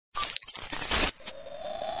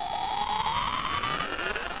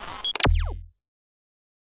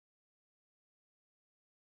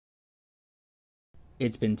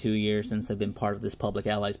It's been 2 years since I've been part of this Public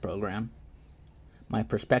Allies program. My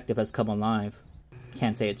perspective has come alive.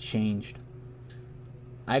 Can't say it's changed.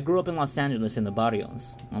 I grew up in Los Angeles in the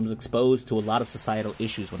barrios. I was exposed to a lot of societal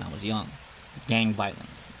issues when I was young. Gang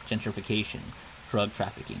violence, gentrification, drug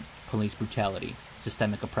trafficking, police brutality,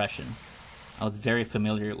 systemic oppression. I was very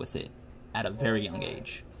familiar with it at a very young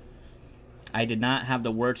age. I did not have the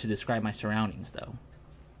words to describe my surroundings, though.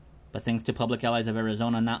 But thanks to Public Allies of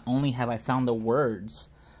Arizona, not only have I found the words,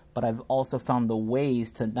 but I've also found the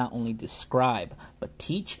ways to not only describe, but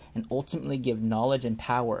teach and ultimately give knowledge and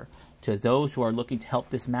power to those who are looking to help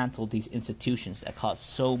dismantle these institutions that cause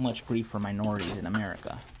so much grief for minorities in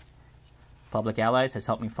America. Public Allies has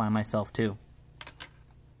helped me find myself too.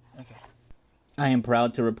 Okay. I am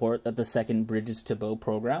proud to report that the second Bridges to Bow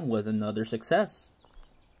program was another success.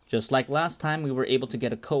 Just like last time, we were able to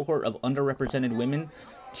get a cohort of underrepresented women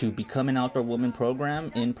to Become an Outdoor Woman program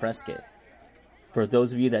in Prescott. For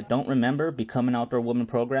those of you that don't remember, Become an Outdoor Woman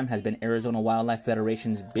program has been Arizona Wildlife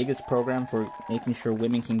Federation's biggest program for making sure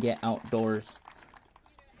women can get outdoors.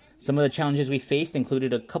 Some of the challenges we faced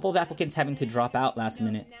included a couple of applicants having to drop out last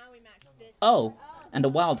minute. Oh, and a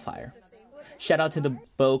wildfire. Shout out to the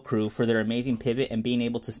Bow crew for their amazing pivot and being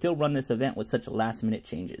able to still run this event with such last minute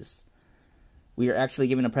changes. We are actually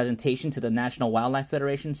giving a presentation to the National Wildlife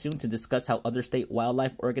Federation soon to discuss how other state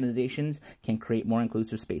wildlife organizations can create more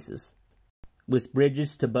inclusive spaces. With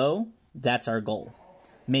Bridges to Bow, that's our goal.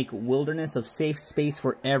 Make wilderness a safe space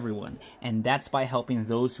for everyone, and that's by helping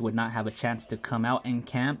those who would not have a chance to come out and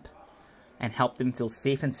camp, and help them feel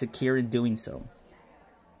safe and secure in doing so.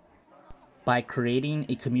 By creating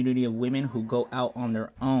a community of women who go out on their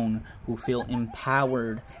own, who feel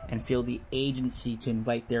empowered and feel the agency to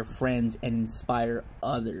invite their friends and inspire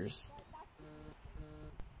others.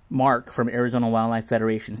 Mark from Arizona Wildlife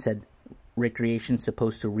Federation said, "Recreation's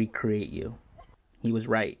supposed to recreate you." He was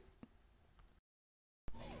right.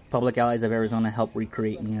 Public Allies of Arizona helped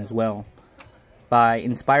recreate me as well, by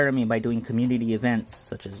inspiring me by doing community events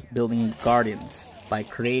such as building gardens, by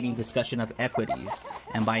creating discussion of equities,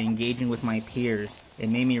 and by engaging with my peers. It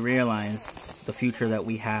made me realize the future that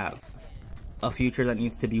we have. A future that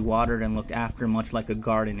needs to be watered and looked after much like a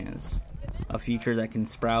garden is. A future that can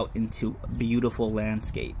sprout into a beautiful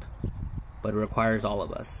landscape. But it requires all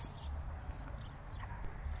of us.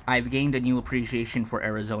 I've gained a new appreciation for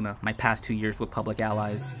Arizona my past 2 years with Public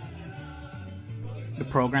Allies. The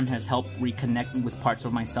program has helped reconnect me with parts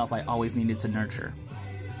of myself I always needed to nurture.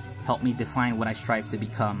 Help me define what I strive to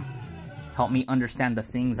become. Help me understand the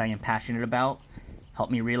things I am passionate about. Help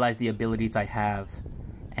me realize the abilities I have.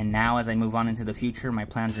 And now as I move on into the future, my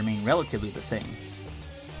plans remain relatively the same.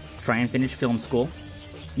 Try and finish film school.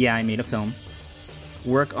 Yeah, I made a film.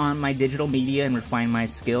 Work on my digital media and refine my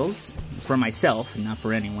skills. For myself, not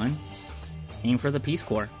for anyone. Aim for the Peace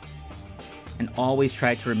Corps. And always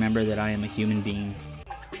try to remember that I am a human being.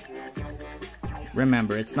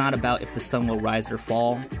 Remember, it's not about if the sun will rise or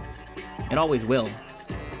fall. It always will.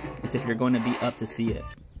 It's if you're going to be up to see it.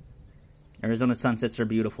 Arizona sunsets are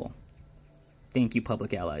beautiful. Thank you,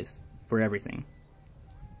 Public Allies, for everything.